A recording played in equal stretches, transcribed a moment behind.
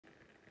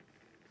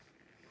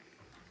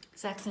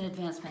Saxon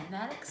Advanced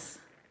Mathematics,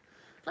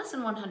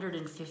 lesson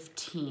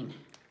 115.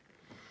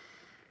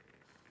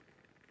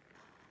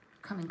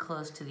 Coming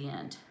close to the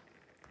end.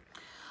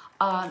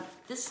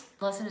 This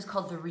lesson is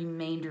called the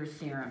remainder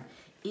theorem.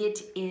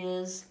 It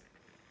is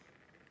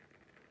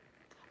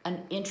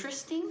an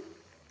interesting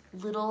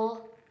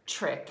little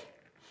trick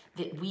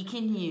that we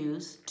can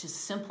use to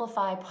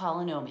simplify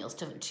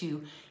polynomials,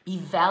 to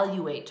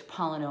evaluate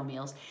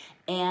polynomials,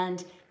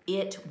 and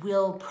it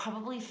will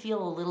probably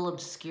feel a little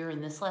obscure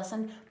in this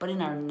lesson, but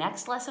in our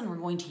next lesson, we're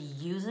going to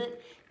use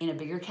it in a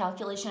bigger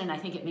calculation, and I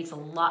think it makes a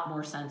lot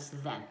more sense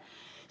then.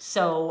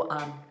 So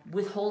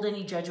withhold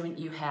any judgment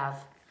you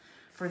have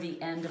for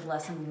the end of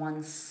lesson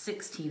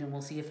 116, and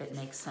we'll see if it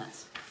makes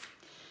sense.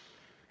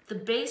 The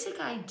basic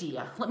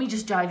idea, let me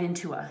just dive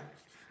into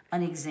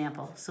an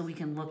example so we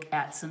can look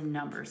at some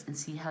numbers and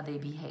see how they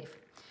behave.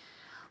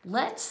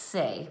 Let's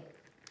say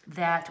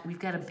that we've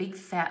got a big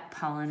fat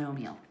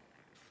polynomial.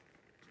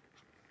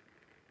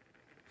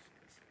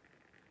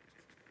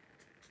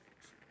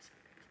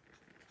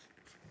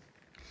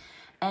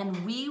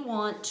 And we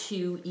want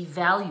to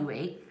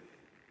evaluate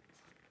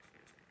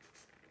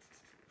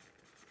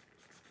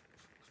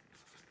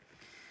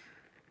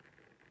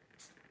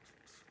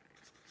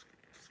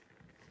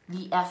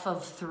the f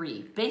of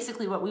 3.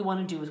 Basically what we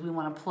want to do is we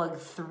want to plug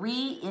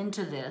 3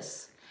 into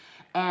this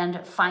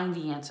and find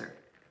the answer.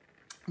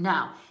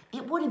 Now,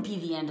 it wouldn't be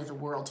the end of the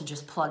world to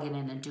just plug it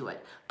in and do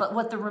it. But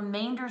what the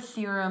remainder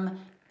theorem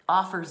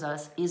offers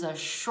us is a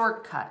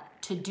shortcut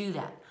to do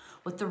that.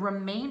 What the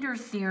remainder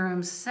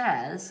theorem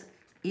says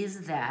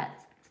is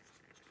that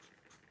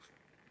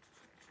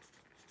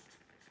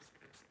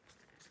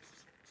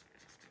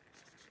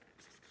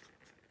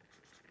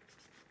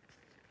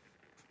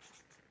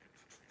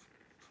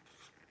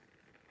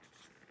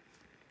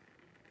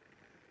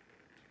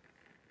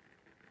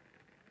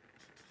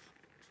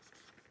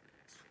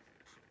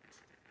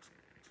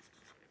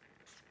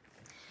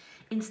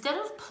instead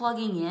of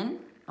plugging in,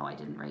 oh, I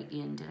didn't write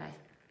in, did I?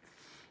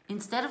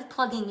 Instead of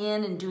plugging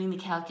in and doing the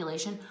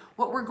calculation,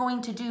 what we're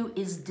going to do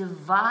is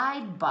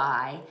divide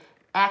by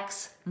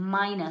x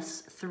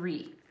minus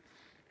 3.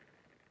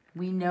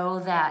 We know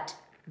that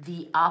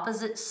the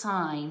opposite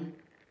sign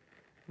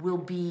will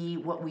be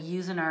what we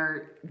use in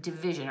our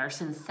division, our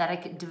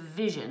synthetic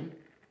division.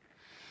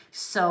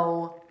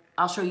 So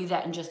I'll show you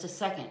that in just a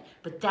second.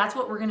 But that's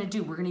what we're going to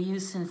do. We're going to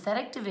use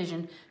synthetic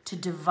division to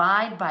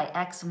divide by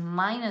x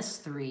minus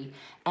 3,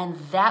 and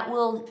that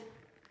will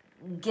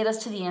get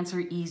us to the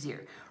answer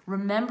easier.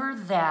 Remember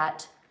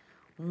that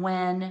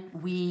when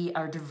we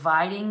are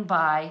dividing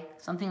by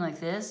something like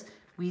this,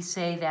 we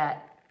say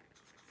that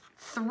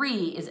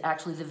 3 is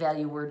actually the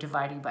value we're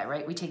dividing by,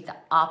 right? We take the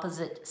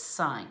opposite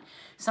sign.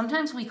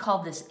 Sometimes we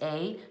call this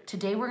a.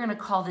 Today we're going to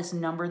call this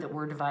number that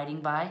we're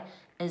dividing by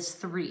as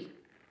 3.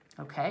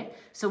 Okay,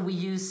 so we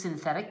use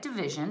synthetic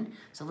division.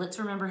 So let's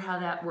remember how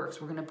that works.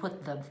 We're going to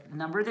put the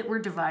number that we're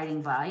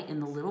dividing by in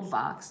the little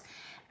box.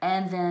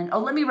 And then, oh,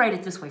 let me write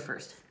it this way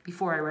first.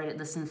 Before I write it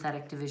the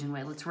synthetic division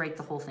way, let's write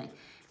the whole thing.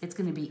 It's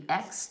going to be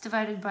x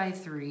divided by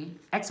 3,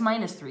 x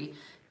minus 3,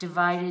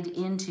 divided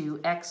into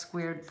x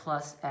squared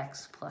plus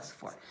x plus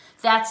 4.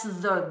 That's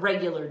the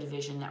regular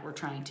division that we're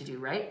trying to do,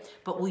 right?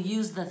 But we'll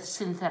use the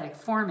synthetic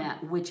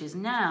format, which is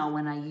now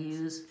when I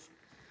use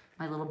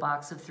my little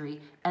box of 3,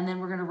 and then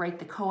we're going to write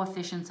the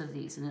coefficients of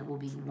these, and it will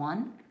be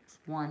 1,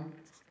 1,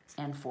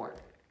 and 4.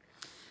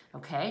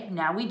 Okay,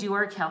 now we do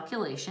our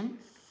calculation.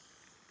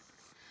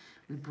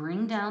 We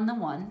bring down the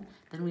 1,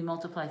 then we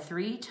multiply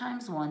 3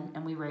 times 1,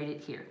 and we write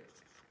it here.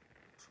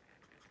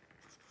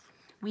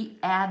 We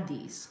add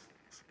these.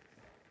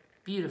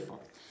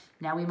 Beautiful.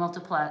 Now we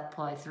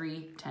multiply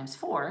 3 times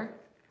 4,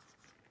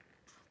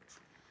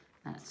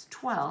 that's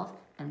 12,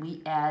 and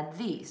we add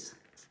these,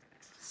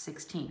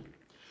 16.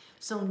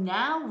 So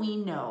now we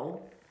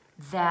know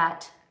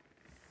that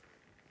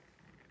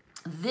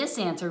this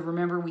answer,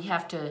 remember we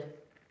have to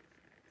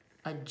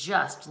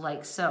adjust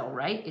like so,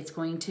 right? It's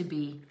going to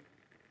be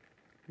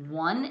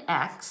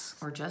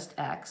 1x, or just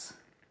x,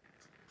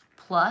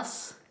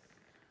 plus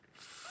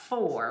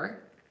 4.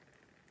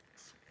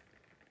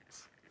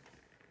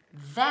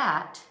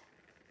 That,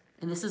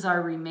 and this is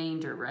our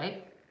remainder,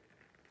 right?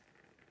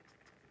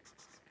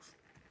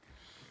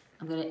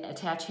 I'm going to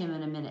attach him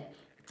in a minute.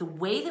 The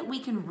way that we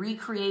can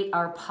recreate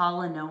our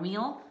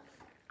polynomial,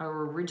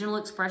 our original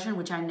expression,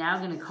 which I'm now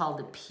going to call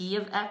the p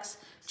of x,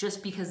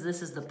 just because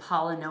this is the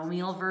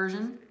polynomial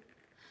version.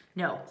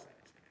 No,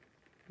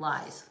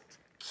 lies.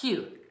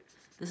 Q.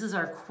 This is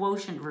our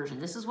quotient version.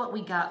 This is what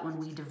we got when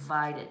we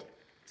divided.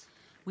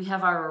 We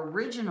have our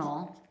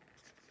original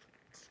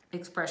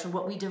expression,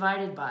 what we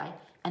divided by,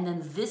 and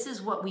then this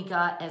is what we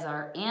got as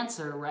our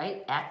answer,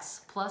 right?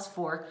 X plus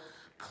 4,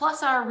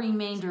 plus our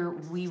remainder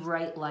we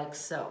write like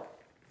so.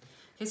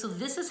 Okay, so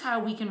this is how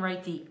we can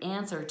write the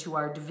answer to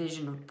our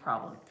division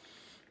problem.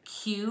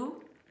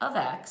 Q of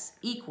x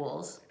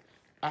equals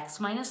x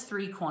minus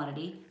 3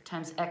 quantity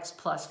times x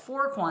plus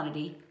 4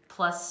 quantity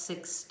plus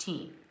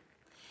 16.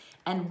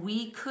 And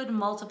we could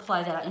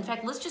multiply that out. In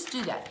fact, let's just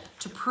do that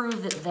to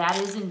prove that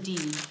that is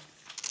indeed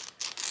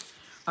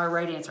our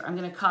right answer. I'm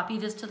going to copy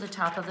this to the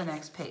top of the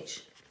next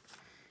page.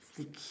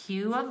 The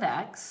Q of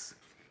x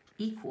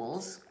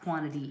equals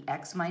quantity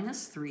x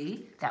minus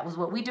 3, that was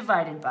what we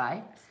divided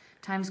by,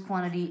 times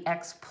quantity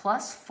x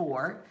plus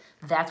 4,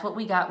 that's what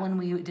we got when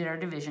we did our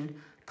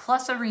division,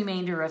 plus a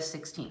remainder of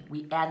 16.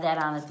 We add that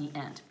on at the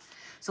end.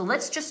 So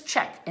let's just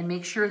check and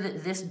make sure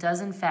that this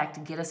does in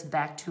fact get us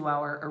back to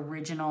our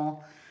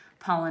original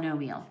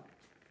polynomial.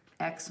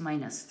 X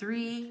minus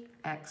 3,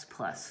 x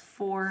plus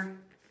 4,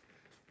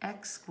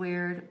 x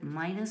squared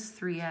minus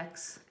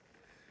 3x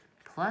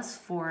plus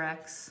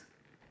 4x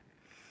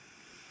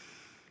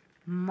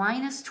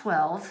minus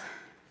 12,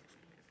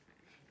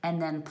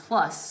 and then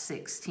plus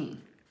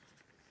 16.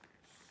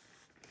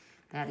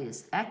 That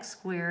is x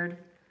squared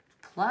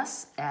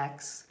plus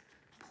x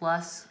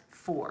plus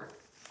 4.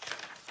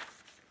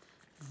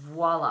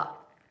 Voila,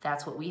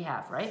 that's what we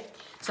have, right?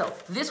 So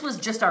this was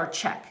just our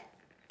check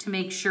to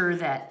make sure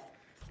that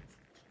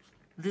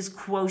this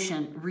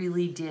quotient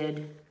really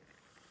did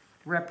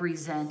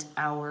represent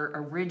our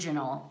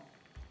original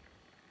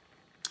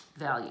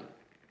value,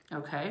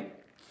 okay?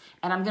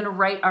 And I'm gonna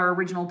write our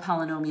original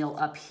polynomial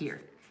up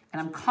here. And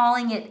I'm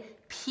calling it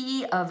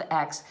P of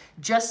x,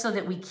 just so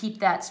that we keep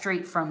that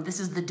straight from, this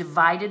is the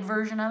divided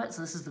version of it,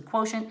 so this is the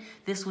quotient.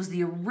 This was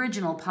the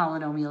original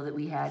polynomial that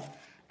we had,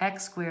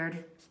 x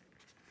squared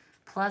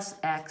plus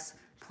x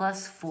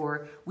plus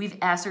 4. We've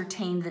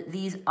ascertained that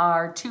these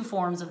are two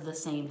forms of the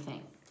same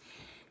thing.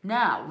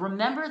 Now,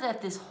 remember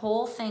that this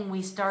whole thing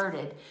we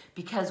started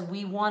because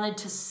we wanted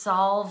to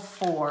solve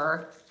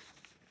for,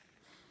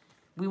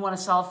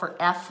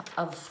 f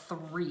of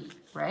 3,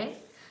 right?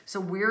 So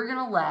we're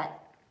gonna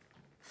let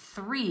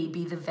 3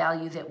 be the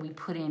value that we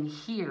put in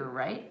here,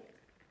 right?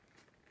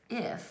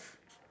 If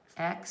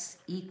x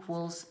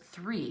equals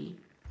 3,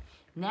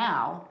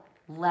 now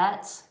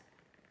let's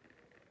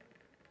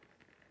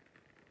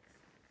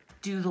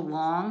do the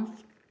long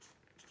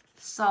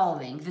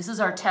solving. This is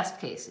our test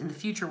case. In the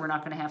future, we're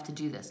not going to have to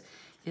do this.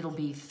 It'll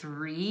be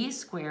 3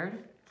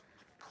 squared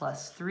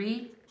plus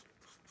 3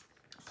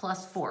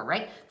 plus 4,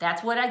 right?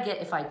 That's what I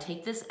get if I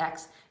take this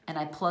x and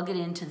I plug it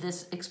into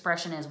this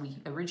expression as we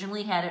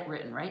originally had it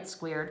written, right?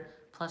 Squared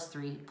plus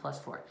 3 plus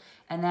 4.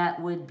 And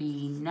that would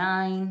be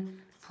 9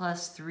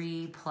 plus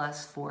 3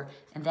 plus 4,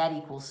 and that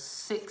equals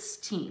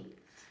 16.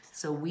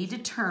 So we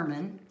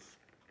determine,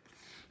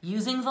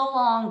 using the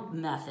long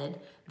method,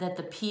 that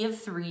the P of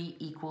 3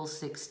 equals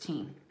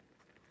 16.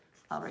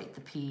 I'll write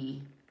the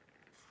P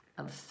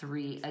of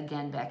 3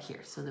 again back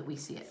here so that we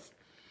see it.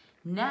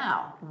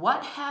 Now,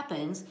 what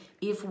happens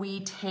if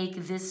we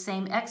take this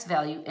same x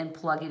value and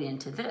plug it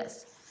into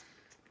this?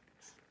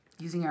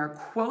 Using our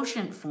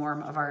quotient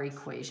form of our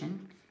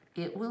equation,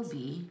 it will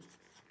be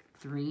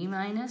 3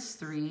 minus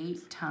 3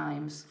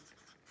 times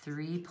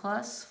 3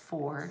 plus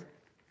 4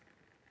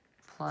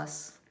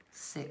 plus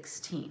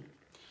 16.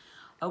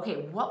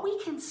 Okay, what we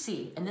can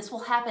see, and this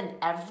will happen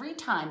every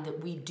time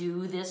that we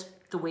do this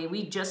the way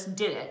we just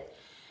did it,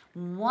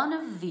 one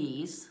of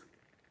these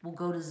will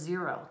go to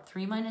 0.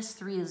 3 minus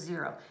 3 is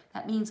 0.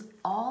 That means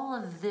all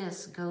of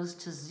this goes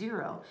to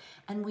 0,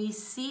 and we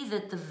see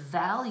that the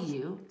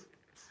value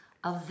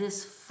of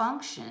this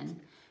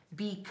function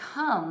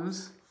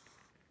becomes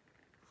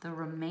the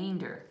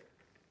remainder.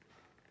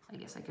 I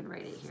guess I could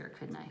write it here,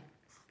 couldn't I?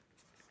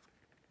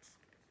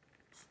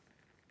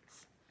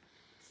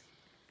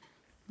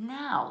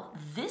 Now,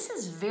 this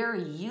is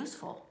very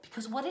useful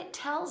because what it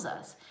tells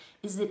us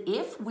is that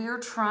if we're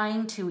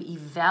trying to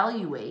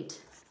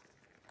evaluate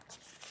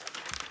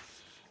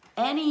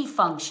any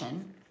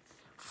function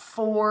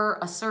for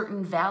a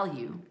certain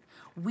value,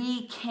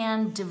 we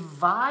can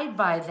divide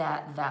by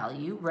that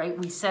value, right?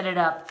 We set it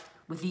up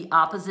with the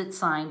opposite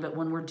sign, but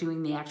when we're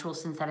doing the actual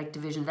synthetic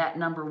division, that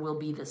number will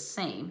be the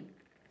same.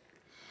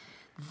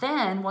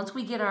 Then, once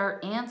we get our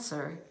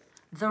answer,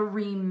 the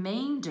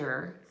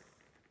remainder,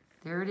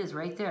 there it is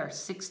right there,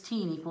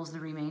 16 equals the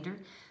remainder.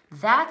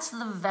 That's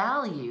the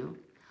value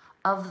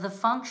of the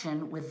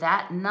function with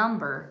that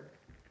number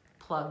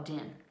plugged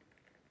in.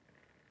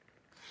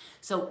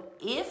 So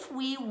if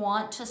we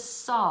want to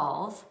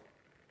solve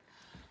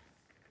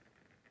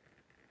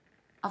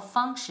a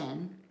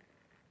function,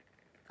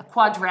 a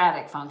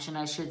quadratic function,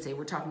 I should say,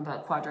 we're talking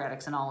about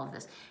quadratics and all of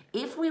this.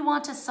 If we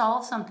want to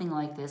solve something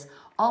like this,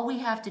 all we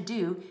have to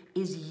do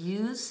is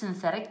use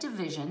synthetic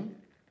division,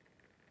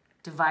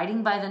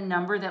 dividing by the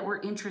number that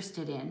we're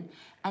interested in,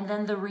 and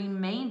then the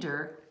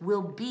remainder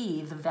will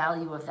be the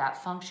value of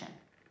that function.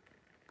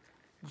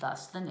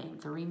 Thus the name,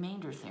 the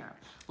remainder theorem.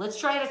 Let's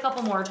try it a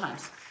couple more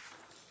times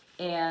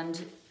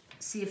and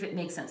see if it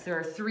makes sense. There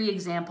are 3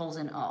 examples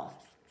in all.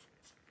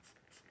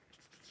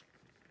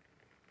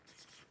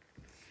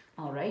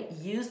 All right,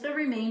 use the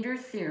remainder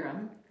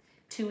theorem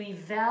to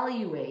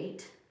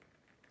evaluate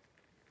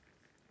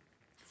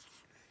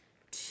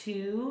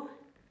 2x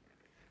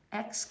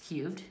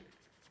cubed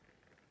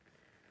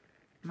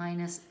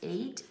minus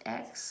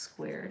 8x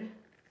squared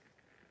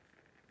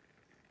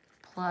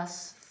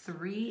plus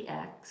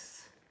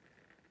 3x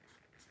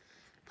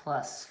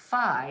plus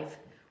 5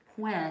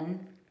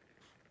 when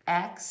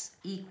x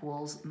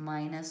equals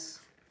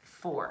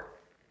 -4.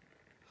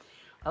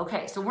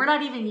 Okay, so we're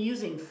not even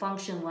using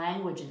function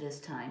language this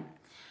time.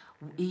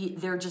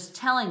 They're just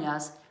telling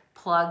us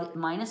plug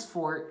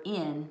 -4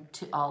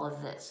 into all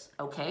of this,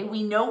 okay?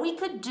 We know we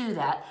could do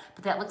that,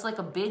 but that looks like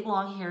a big,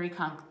 long, hairy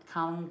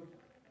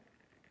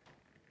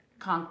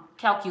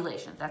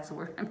calculation. That's the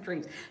word I'm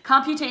trying.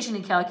 Computation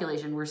and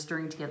calculation we're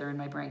stirring together in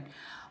my brain.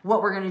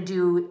 What we're going to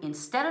do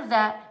instead of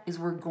that is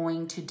we're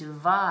going to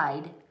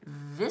divide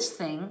this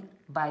thing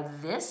by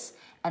this,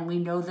 and we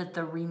know that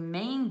the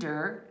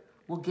remainder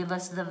will give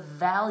us the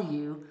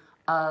value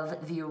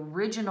of the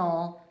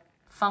original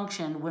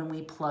function when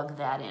we plug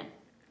that in.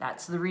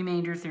 That's the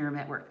remainder theorem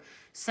at work.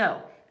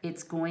 So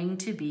it's going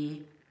to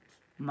be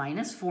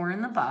 -4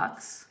 in the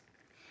box,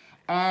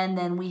 and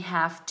then we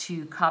have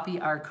to copy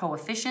our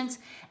coefficients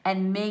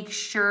and make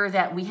sure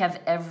that we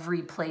have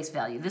every place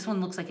value. This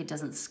one looks like it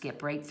doesn't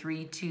skip, right?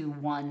 3, 2,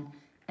 1,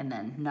 and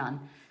then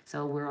none.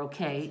 So we're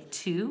okay.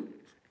 2,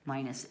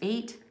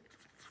 -8,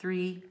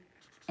 3,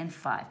 and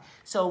 5.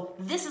 So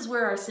this is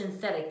where our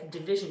synthetic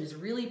division is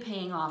really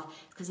paying off,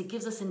 because it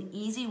gives us an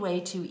easy way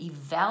to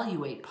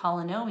evaluate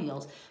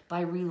polynomials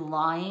by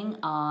relying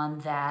on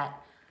that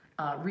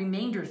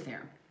remainder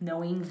theorem,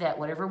 knowing that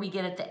whatever we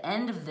get at the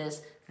end of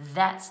this,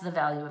 that's the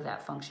value of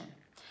that function.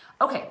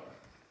 Okay,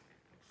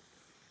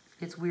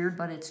 it's weird,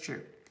 but it's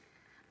true.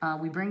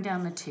 We bring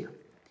down the 2.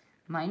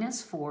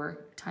 -4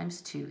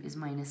 times 2 is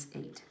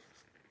 -8.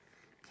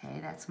 Okay,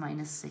 that's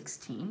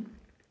 -16.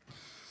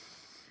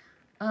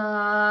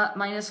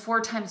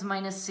 -4 times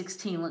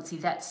 -16, let's see,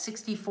 that's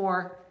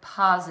 64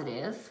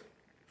 positive,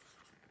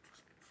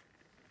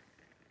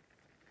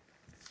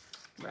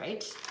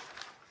 right?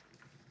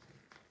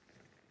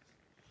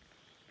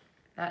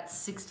 That's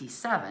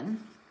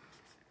 67.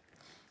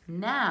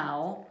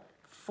 Now,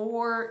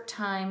 4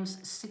 times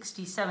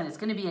 67, it's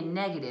going to be a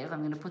negative. I'm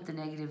going to put the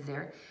negative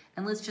there.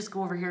 And let's just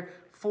go over here.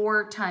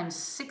 4 times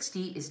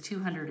 60 is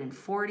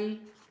 240.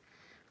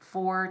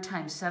 4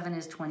 times 7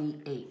 is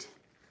 28.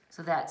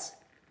 So that's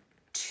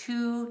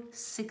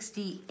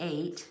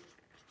 268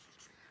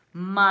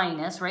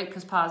 minus, right,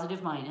 because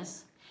positive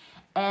minus,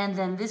 and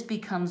then this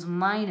becomes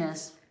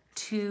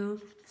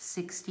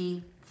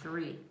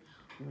 -263.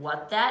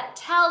 What that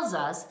tells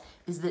us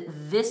is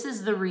that this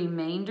is the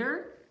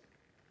remainder,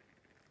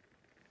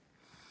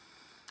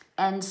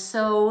 and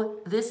so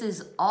this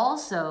is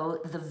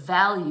also the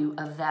value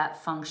of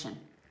that function.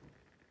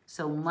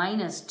 So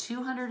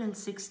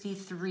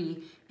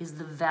 -263 is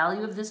the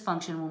value of this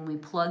function when we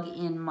plug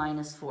in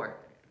 -4.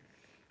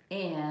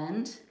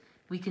 And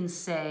we can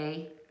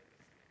say,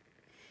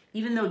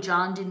 even though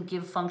John didn't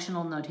give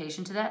functional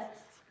notation to that,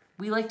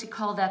 we like to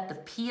call that the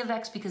p of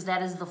x because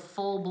that is the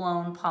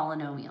full-blown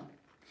polynomial.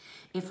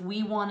 If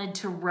we wanted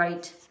to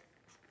write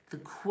the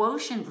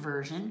quotient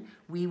version,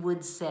 we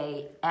would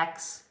say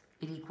x,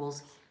 it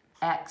equals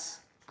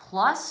x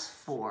plus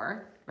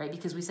 4, right?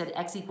 Because we said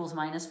x equals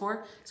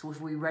 -4. So if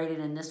we write it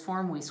in this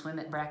form, we swim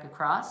it back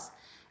across.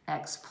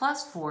 X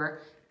plus 4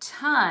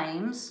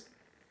 times,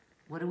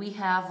 what do we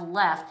have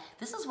left?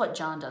 This is what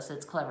John does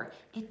that's clever.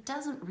 It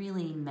doesn't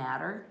really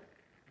matter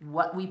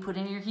what we put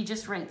in here. He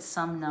just writes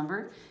some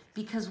number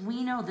because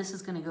we know this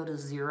is going to go to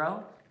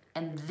 0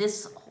 and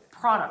this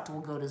product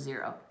will go to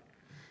 0.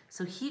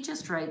 So he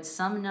just writes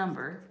some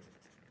number,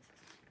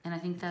 and I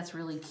think that's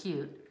really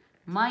cute,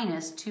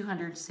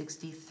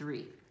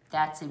 -263.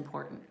 That's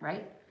important,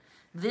 right?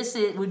 This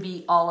would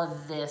be all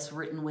of this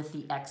written with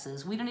the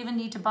x's. We don't even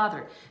need to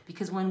bother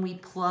because when we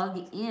plug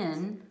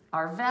in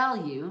our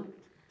value,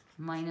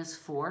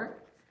 -4,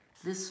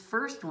 this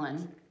first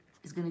one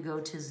is going to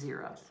go to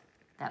 0.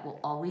 That will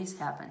always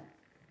happen.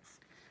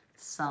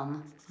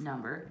 Some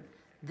number.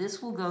 This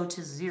will go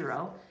to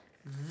 0.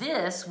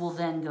 This will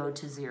then go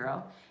to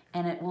 0.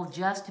 And it will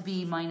just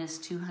be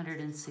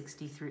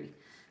 -263.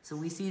 So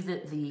we see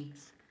that the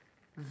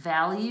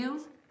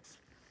value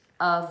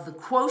of the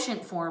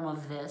quotient form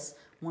of this,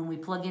 when we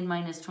plug in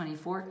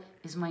 -24,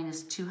 is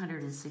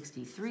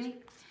 -263.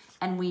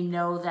 And we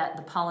know that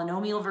the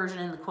polynomial version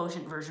and the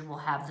quotient version will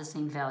have the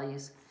same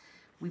values.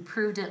 We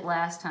proved it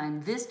last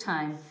time. This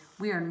time,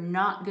 we are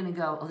not going to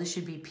go, oh, this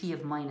should be p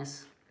of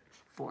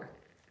 -4.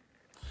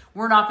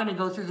 We're not going to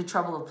go through the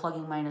trouble of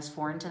plugging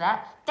 -4 into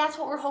that. That's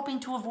what we're hoping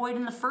to avoid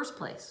in the first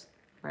place,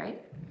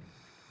 right?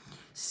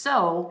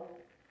 So,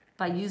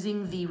 by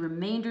using the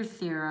remainder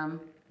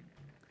theorem,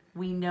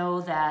 we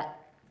know that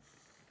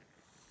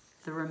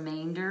the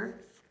remainder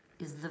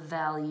is the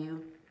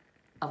value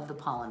of the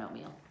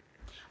polynomial.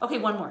 Okay,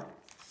 one more.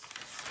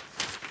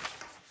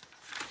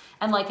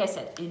 And like I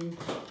said, in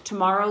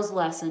tomorrow's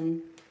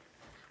lesson,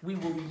 we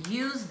will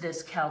use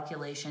this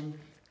calculation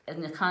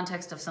in the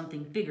context of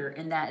something bigger,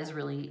 and that is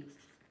really,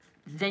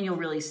 then you'll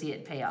really see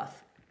it pay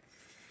off.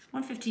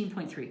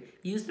 115.3,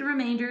 use the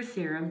remainder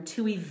theorem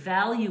to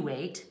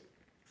evaluate,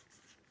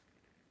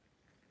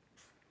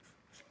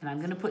 and I'm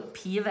going to put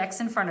p of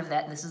x in front of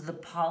that. This is the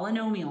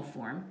polynomial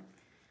form.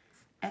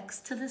 X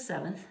to the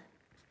 7th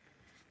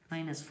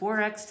minus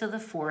 4x to the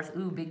 4th.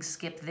 Ooh, big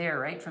skip there,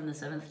 right? From the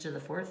 7th to the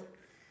 4th.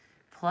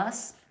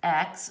 plus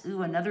x,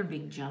 ooh, another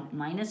big jump,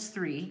 minus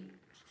 3.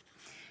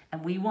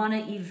 And we want to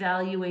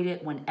evaluate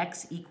it when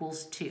x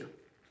equals 2.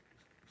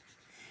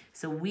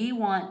 So we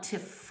want to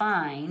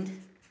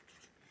find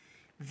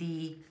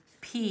the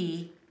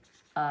p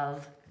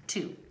of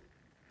 2.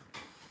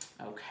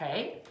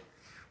 Okay,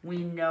 we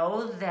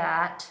know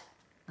that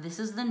this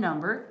is the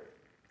number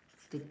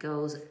that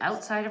goes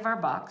outside of our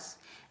box.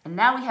 And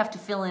now we have to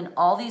fill in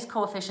all these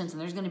coefficients,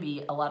 and there's going to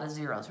be a lot of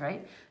zeros,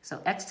 right?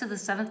 So x to the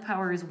 7th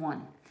power is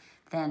 1.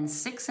 Then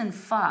 6 and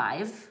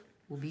 5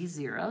 will be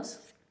zeros.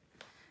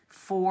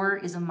 4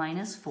 is a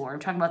minus 4. I'm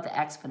talking about the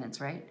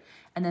exponents, right?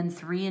 And then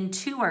 3 and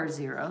 2 are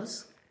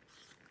zeros.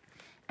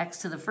 X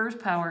to the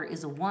 1st power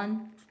is a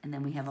 1, and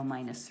then we have a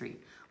minus 3.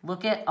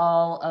 Look at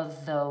all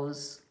of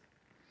those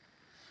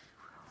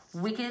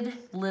wicked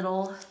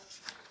little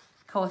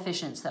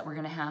coefficients that we're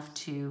going to have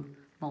to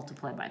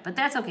multiply by. But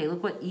that's okay.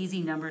 Look what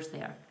easy numbers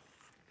they are.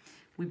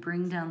 We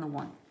bring down the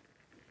 1.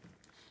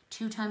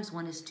 2 times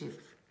 1 is 2.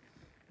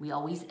 We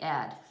always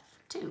add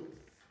 2.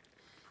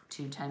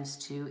 2 times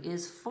 2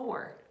 is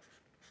 4.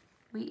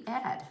 We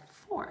add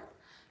 4.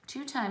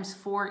 2 times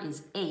 4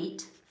 is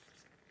 8.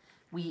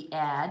 We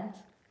add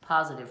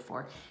positive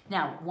 4.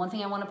 Now, one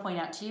thing I want to point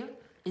out to you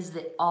is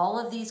that all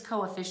of these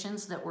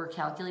coefficients that we're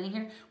calculating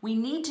here, we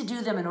need to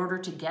do them in order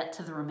to get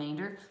to the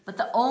remainder, but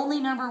the only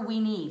number we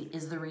need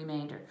is the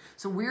remainder.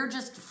 So we're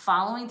just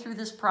following through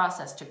this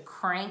process to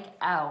crank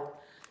out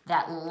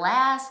that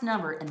last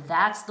number, and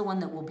that's the one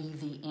that will be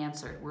the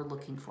answer we're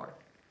looking for.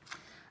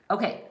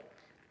 Okay,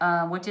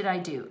 what did I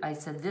do? I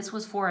said this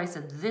was 4, I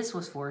said this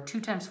was 4. 2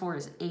 times 4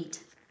 is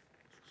 8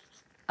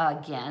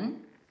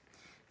 again.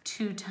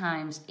 2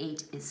 times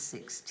 8 is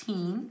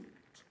 16.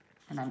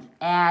 And I'm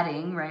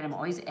adding, right? I'm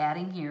always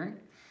adding here.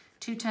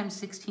 2 times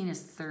 16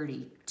 is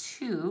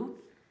 32.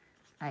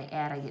 I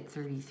add, I get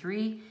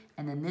 33.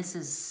 And then this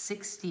is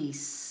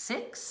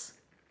 66.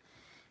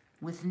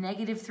 With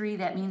negative 3,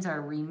 that means our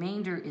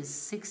remainder is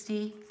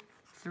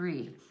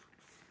 63.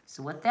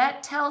 So what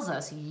that tells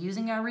us,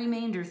 using our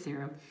remainder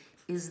theorem,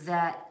 is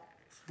that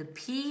the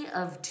P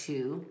of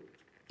 2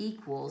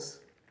 equals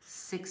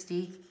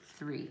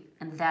 63.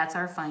 And that's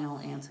our final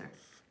answer.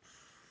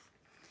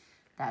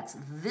 That's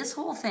this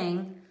whole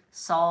thing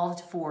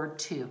solved for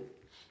 2.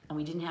 And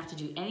we didn't have to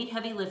do any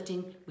heavy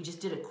lifting. We just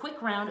did a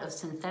quick round of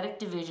synthetic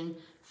division,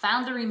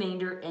 found the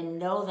remainder, and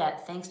know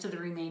that thanks to the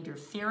remainder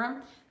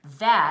theorem,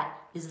 that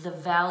is the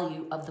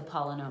value of the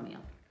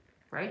polynomial,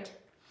 right?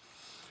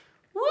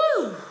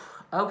 Woo!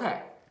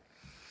 Okay,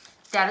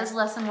 that is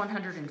lesson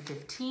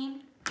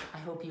 115. I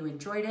hope you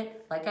enjoyed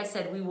it. Like I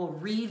said, we will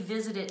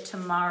revisit it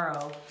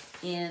tomorrow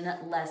in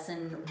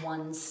lesson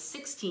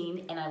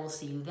 116, and I will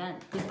see you then.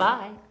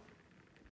 Goodbye.